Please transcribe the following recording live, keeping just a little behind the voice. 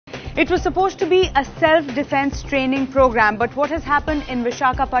It was supposed to be a self-defense training program, but what has happened in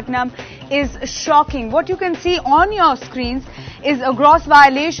Vishakapatnam is shocking. What you can see on your screens is a gross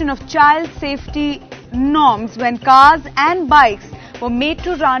violation of child safety norms when cars and bikes were made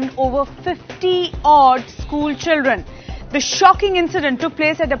to run over 50-odd school children. The shocking incident took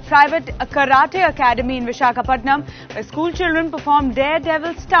place at a private karate academy in Vishakapatnam, where school children performed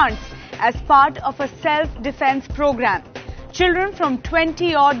daredevil stunts as part of a self-defense program. Children from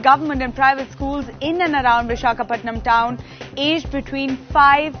 20-odd government and private schools in and around Vishakapatnam town, aged between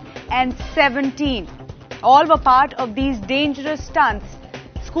 5 and 17, all were part of these dangerous stunts.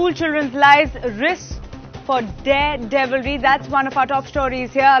 School children's lives risked for daredevilry. That's one of our top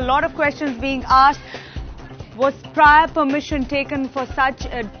stories here. A lot of questions being asked. Was prior permission taken for such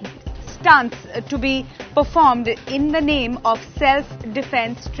stunts to be performed in the name of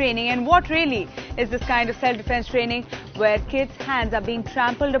self-defense training? And what really is this kind of self-defense training where kids' hands are being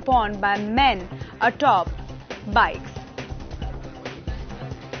trampled upon by men atop bikes?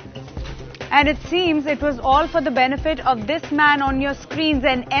 And it seems it was all for the benefit of this man on your screens,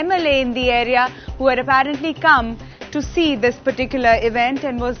 an MLA in the area who had apparently come to see this particular event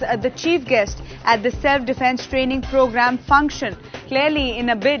and was the chief guest at the self-defense training program function, clearly in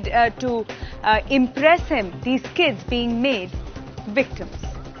a bid to impress him, these kids being made victims.